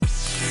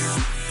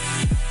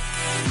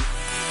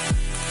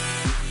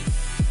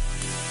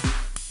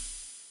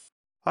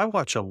I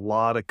watch a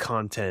lot of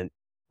content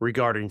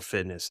regarding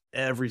fitness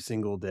every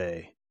single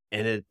day,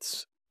 and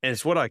it's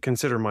what I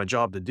consider my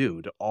job to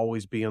do, to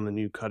always be on the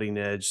new cutting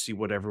edge, see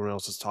what everyone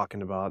else is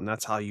talking about, and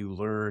that's how you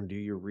learn, do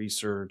your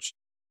research.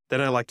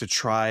 Then I like to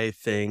try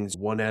things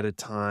one at a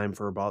time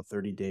for about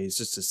 30 days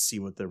just to see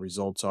what the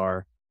results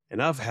are.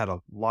 And I've had a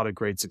lot of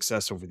great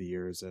success over the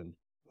years, and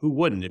who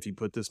wouldn't if you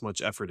put this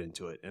much effort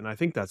into it? And I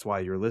think that's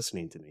why you're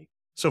listening to me.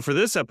 So, for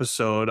this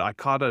episode, I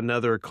caught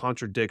another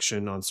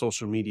contradiction on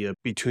social media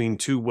between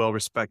two well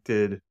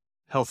respected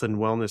health and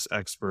wellness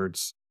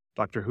experts,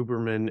 Dr.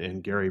 Huberman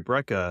and Gary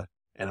Brecka.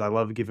 And I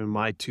love giving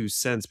my 2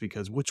 cents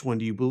because which one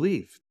do you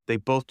believe? They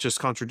both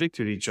just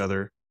contradicted each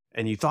other,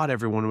 and you thought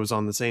everyone was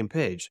on the same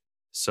page.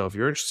 So, if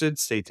you're interested,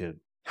 stay tuned.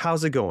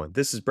 How's it going?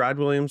 This is Brad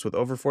Williams with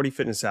Over 40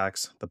 Fitness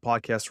Hacks, the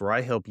podcast where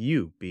I help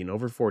you, being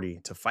over 40,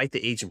 to fight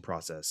the aging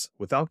process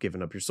without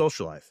giving up your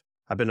social life.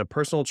 I've been a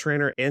personal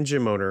trainer and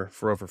gym owner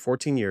for over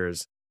 14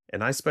 years,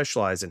 and I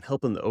specialize in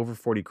helping the over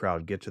 40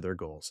 crowd get to their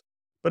goals.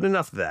 But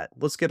enough of that.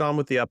 Let's get on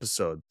with the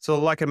episode. So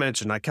like I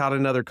mentioned, I caught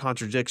another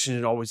contradiction.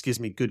 It always gives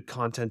me good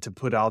content to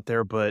put out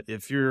there, but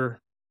if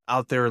you're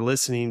out there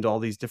listening to all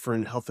these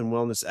different health and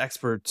wellness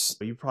experts,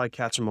 you probably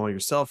catch them all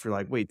yourself. You're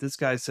like, wait, this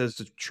guy says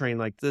to train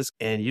like this,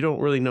 and you don't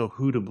really know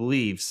who to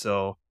believe.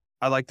 So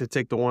I like to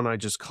take the one I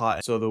just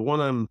caught. So the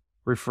one I'm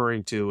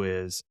referring to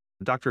is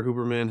Dr.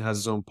 Huberman has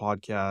his own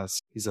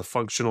podcast. He's a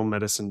functional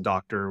medicine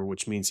doctor,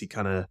 which means he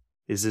kind of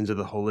is into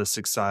the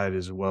holistic side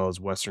as well as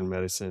Western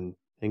medicine.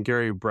 And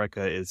Gary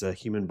Brecka is a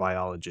human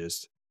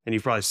biologist. And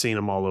you've probably seen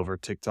him all over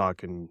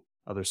TikTok and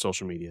other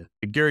social media.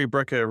 Gary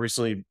Brecka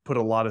recently put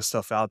a lot of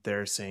stuff out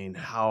there saying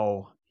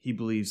how he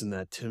believes in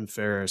that Tim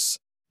Ferriss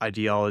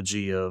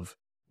ideology of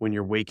when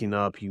you're waking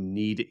up, you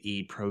need to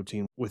eat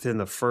protein within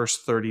the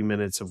first 30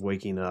 minutes of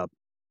waking up.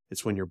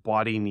 It's when your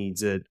body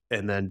needs it,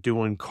 and then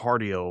doing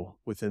cardio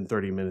within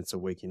 30 minutes of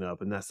waking up.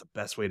 And that's the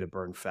best way to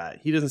burn fat.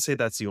 He doesn't say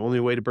that's the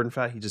only way to burn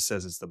fat. He just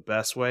says it's the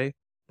best way.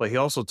 But he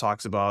also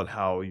talks about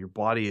how your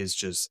body is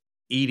just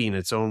eating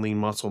its own lean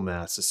muscle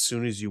mass as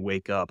soon as you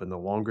wake up. And the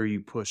longer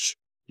you push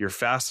your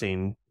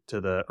fasting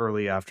to the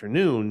early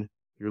afternoon,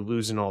 you're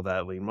losing all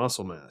that lean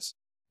muscle mass.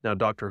 Now,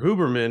 Dr.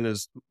 Huberman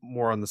is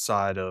more on the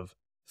side of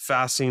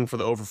fasting for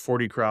the over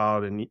 40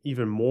 crowd, and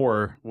even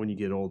more when you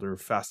get older,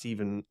 fast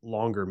even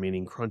longer,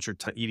 meaning crunch your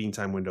eating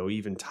time window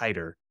even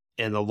tighter.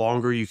 And the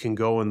longer you can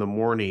go in the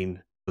morning,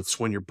 it's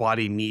when your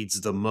body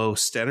needs the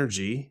most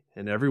energy.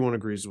 And everyone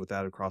agrees with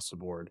that across the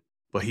board.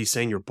 But he's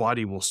saying your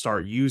body will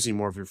start using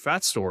more of your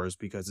fat stores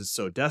because it's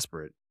so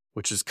desperate,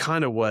 which is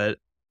kind of what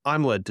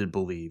I'm led to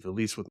believe, at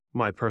least with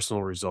my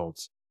personal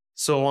results.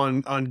 So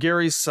on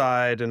Gary's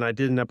side, and I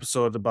did an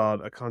episode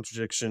about a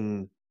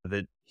contradiction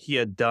that he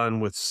had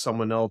done with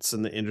someone else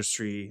in the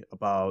industry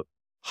about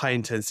high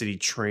intensity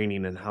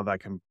training and how that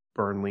can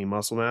burn lean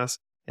muscle mass.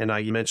 And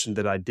I mentioned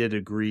that I did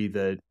agree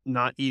that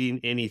not eating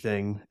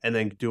anything and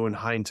then doing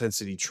high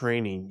intensity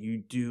training, you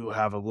do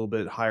have a little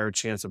bit higher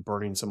chance of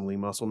burning some lean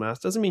muscle mass.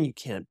 Doesn't mean you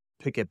can't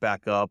pick it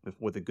back up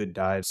with a good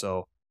diet.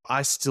 So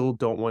I still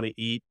don't want to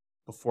eat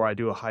before I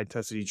do a high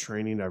intensity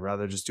training. I'd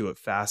rather just do it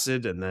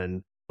fasted. And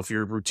then if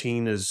your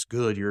routine is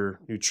good, your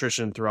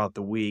nutrition throughout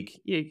the week,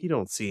 you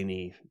don't see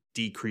any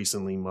decrease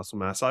in lean muscle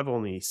mass. I've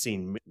only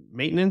seen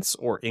maintenance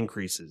or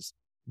increases.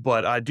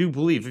 But I do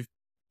believe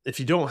if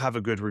you don't have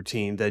a good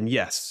routine, then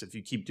yes, if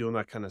you keep doing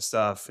that kind of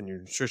stuff and your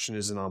nutrition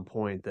isn't on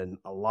point, then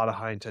a lot of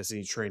high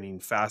intensity training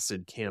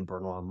fasted can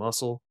burn a lot of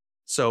muscle.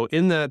 So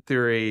in that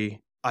theory,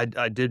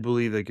 I did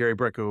believe that Gary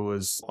Brecka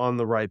was on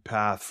the right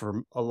path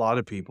for a lot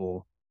of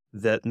people,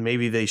 that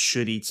maybe they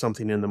should eat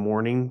something in the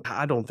morning.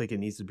 I don't think it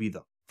needs to be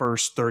the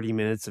first 30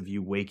 minutes of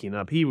you waking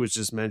up. He was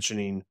just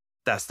mentioning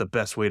that's the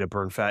best way to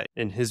burn fat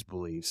in his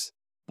beliefs.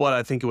 But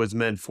I think it was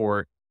meant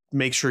for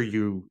make sure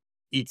you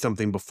eat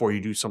something before you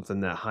do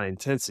something that high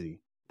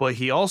intensity. But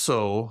he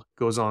also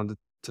goes on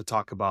to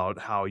talk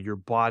about how your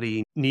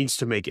body needs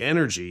to make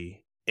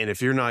energy. And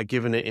if you're not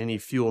giving it any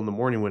fuel in the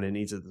morning when it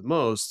needs it the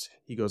most,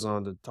 he goes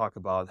on to talk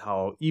about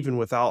how even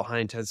without high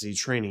intensity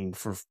training,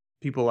 for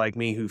people like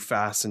me who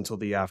fast until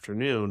the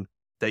afternoon,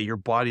 that your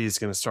body is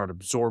going to start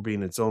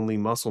absorbing its own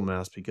lean muscle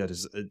mass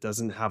because it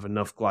doesn't have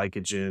enough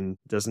glycogen,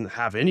 doesn't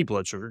have any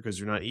blood sugar because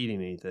you're not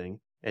eating anything.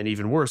 And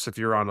even worse, if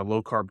you're on a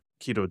low carb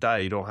keto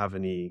diet, you don't have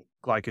any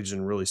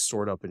glycogen really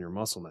stored up in your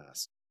muscle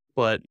mass.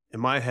 But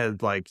in my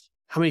head, like,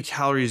 how many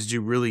calories do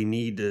you really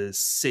need to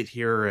sit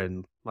here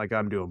and, like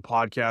I'm doing,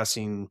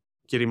 podcasting,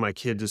 getting my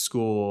kid to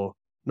school,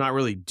 not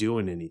really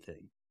doing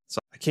anything? So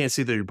I can't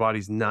see that your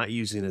body's not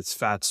using its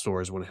fat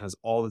stores when it has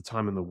all the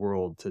time in the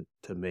world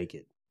to make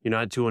it. You're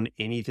not doing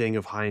anything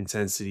of high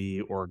intensity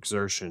or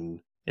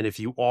exertion. And if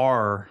you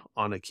are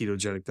on a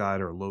ketogenic diet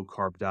or a low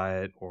carb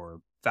diet or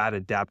fat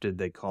adapted,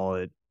 they call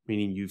it,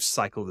 meaning you've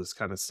cycled this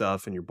kind of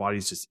stuff and your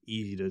body's just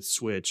easy to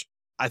switch,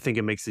 I think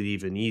it makes it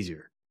even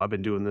easier. I've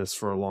been doing this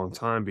for a long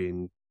time,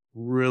 being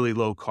really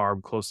low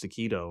carb, close to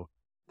keto,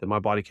 that my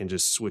body can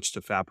just switch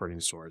to fat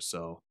burning stores.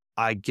 So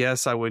I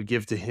guess I would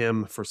give to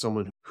him for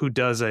someone who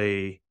does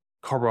a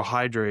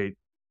carbohydrate,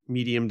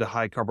 medium to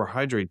high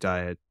carbohydrate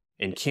diet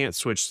and can't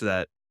switch to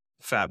that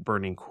fat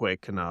burning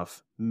quick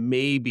enough,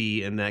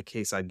 maybe in that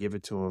case, I'd give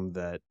it to him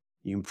that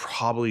you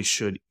probably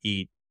should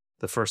eat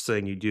the first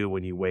thing you do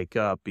when you wake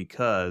up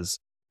because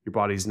your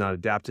body's not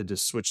adapted to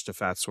switch to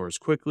fat stores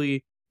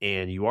quickly.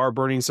 And you are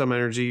burning some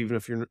energy, even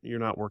if you're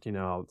not working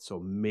out. So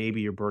maybe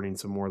you're burning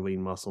some more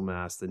lean muscle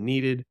mass than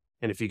needed.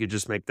 And if you could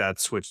just make that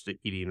switch to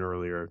eating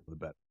earlier, the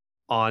better.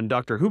 On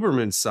Dr.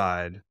 Huberman's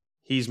side,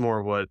 he's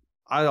more what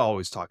I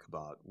always talk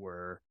about,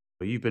 where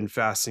you've been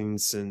fasting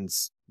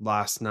since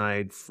last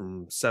night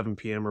from 7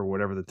 p.m. or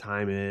whatever the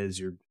time is.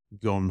 You're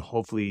going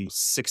hopefully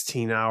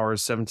 16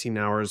 hours, 17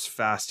 hours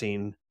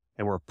fasting,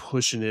 and we're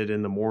pushing it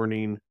in the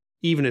morning.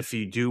 Even if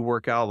you do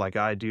work out like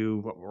I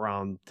do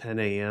around 10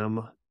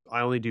 a.m.,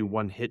 I only do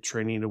one HIIT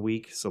training a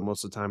week. So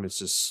most of the time it's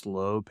just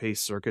slow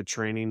pace circuit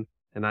training.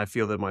 And I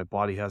feel that my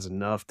body has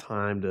enough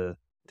time to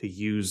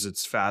use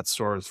its fat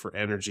stores for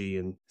energy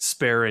and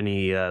spare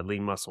any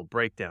lean muscle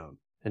breakdown.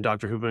 And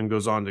Dr. Huberman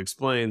goes on to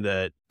explain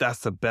that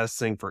that's the best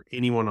thing for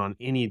anyone on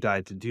any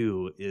diet to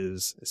do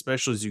is,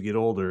 especially as you get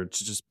older,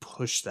 to just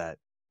push that.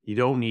 You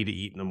don't need to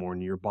eat in the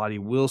morning. Your body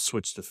will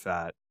switch to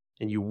fat,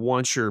 and you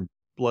want your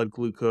blood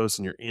glucose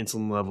and your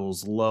insulin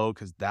levels low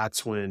because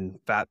that's when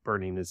fat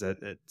burning is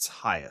at its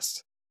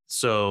highest.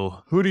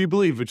 So who do you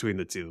believe between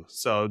the two?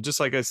 So just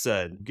like I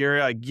said, Gary,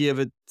 I give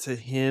it to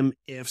him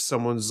if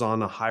someone's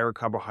on a higher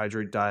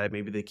carbohydrate diet,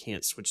 maybe they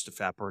can't switch to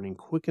fat burning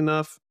quick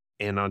enough.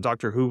 And on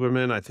Dr.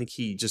 Huberman, I think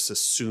he just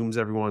assumes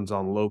everyone's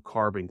on low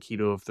carb and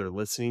keto if they're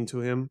listening to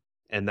him.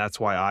 And that's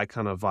why I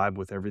kind of vibe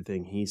with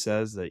everything he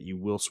says, that you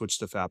will switch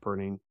to fat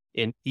burning.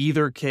 In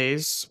either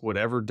case,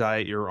 whatever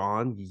diet you're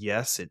on,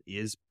 yes, it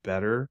is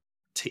better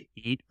to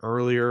eat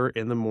earlier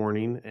in the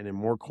morning and in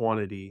more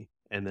quantity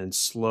and then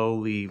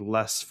slowly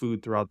less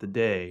food throughout the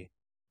day.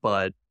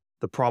 But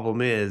the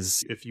problem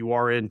is, if you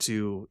are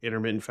into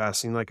intermittent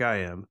fasting like I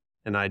am,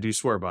 and I do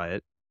swear by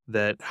it,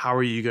 that how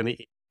are you going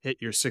to hit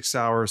your 6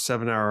 hour,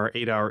 7 hour,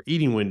 8 hour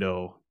eating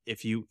window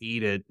if you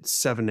eat at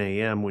 7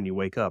 a.m. when you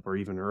wake up or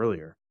even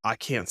earlier? I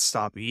can't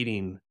stop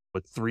eating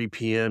at 3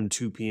 p.m.,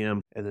 2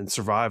 p.m., and then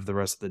survive the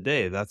rest of the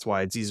day. That's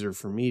why it's easier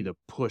for me to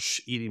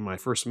push eating my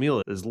first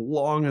meal as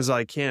long as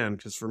I can,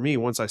 because for me,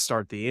 once I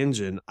start the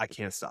engine, I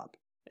can't stop.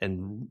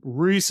 And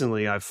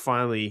recently, I've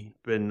finally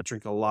been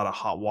drinking a lot of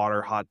hot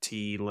water, hot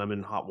tea,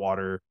 lemon hot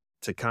water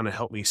to kind of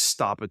help me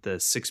stop at the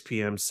 6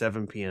 p.m.,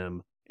 7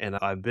 p.m. And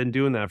I've been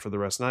doing that for the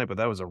rest of the night, but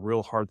that was a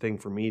real hard thing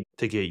for me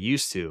to get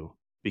used to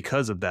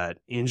because of that.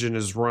 Engine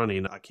is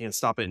running. I can't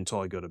stop it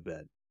until I go to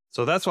bed.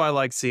 So that's why I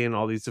like seeing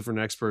all these different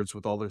experts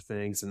with all their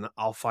things, and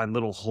I'll find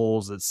little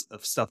holes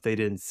of stuff they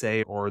didn't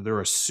say, or they're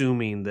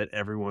assuming that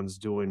everyone's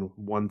doing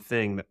one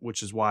thing,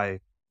 which is why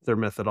their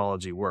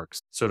methodology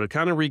works. So to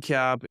kind of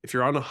recap, if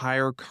you're on a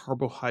higher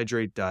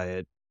carbohydrate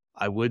diet,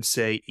 I would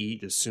say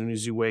eat as soon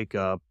as you wake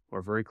up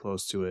or very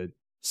close to it.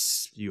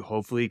 You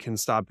hopefully can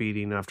stop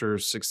eating after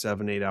 6,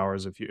 7, 8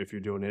 hours if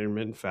you're doing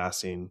intermittent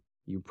fasting.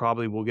 You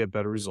probably will get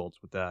better results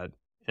with that.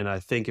 And I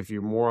think if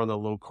you're more on the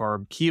low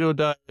carb keto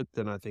diet,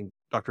 then I think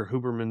Dr.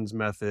 Huberman's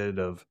method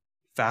of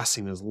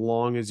fasting as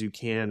long as you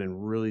can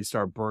and really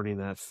start burning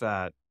that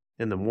fat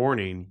in the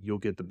morning, you'll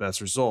get the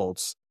best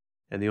results.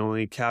 And the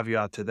only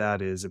caveat to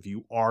that is if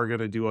you are going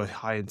to do a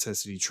high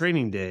intensity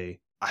training day,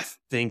 I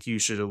think you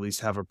should at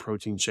least have a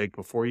protein shake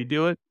before you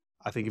do it.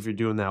 I think if you're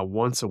doing that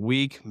once a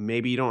week,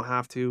 maybe you don't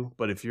have to.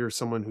 But if you're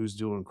someone who's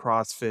doing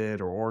CrossFit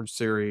or Orange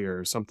Theory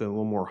or something a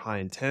little more high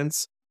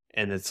intense,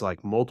 and it's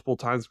like multiple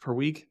times per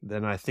week,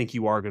 then I think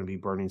you are going to be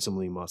burning some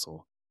lean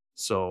muscle.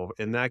 So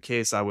in that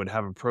case, I would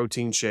have a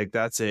protein shake.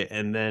 That's it.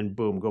 And then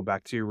boom, go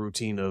back to your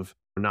routine of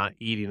not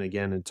eating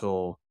again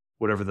until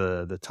whatever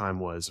the time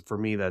was. For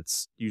me,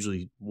 that's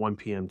usually 1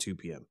 p.m., 2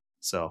 p.m.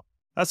 So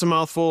that's a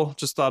mouthful.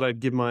 Just thought I'd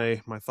give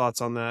my thoughts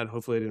on that.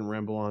 Hopefully I didn't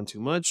ramble on too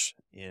much,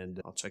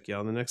 and I'll check you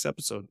out in the next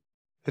episode.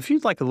 If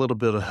you'd like a little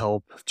bit of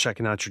help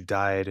checking out your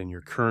diet and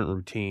your current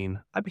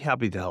routine, I'd be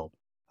happy to help.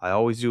 I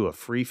always do a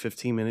free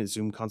 15-minute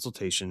Zoom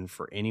consultation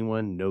for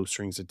anyone, no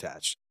strings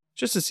attached,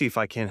 just to see if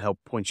I can help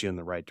point you in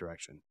the right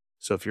direction.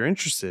 So if you're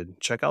interested,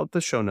 check out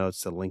the show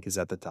notes. The link is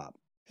at the top.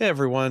 Hey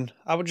everyone,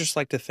 I would just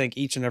like to thank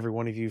each and every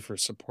one of you for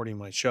supporting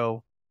my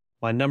show.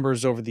 My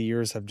numbers over the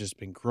years have just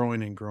been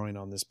growing and growing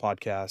on this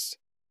podcast.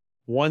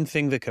 One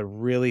thing that could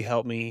really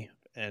help me,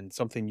 and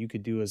something you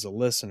could do as a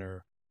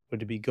listener,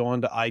 would be go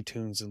onto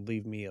iTunes and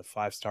leave me a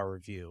 5-star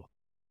review.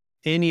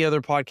 Any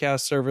other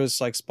podcast service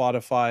like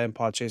Spotify and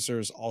Podchaser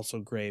is also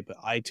great, but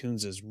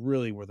iTunes is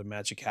really where the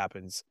magic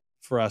happens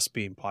for us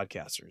being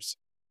podcasters.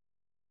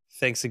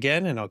 Thanks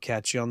again, and I'll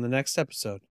catch you on the next episode.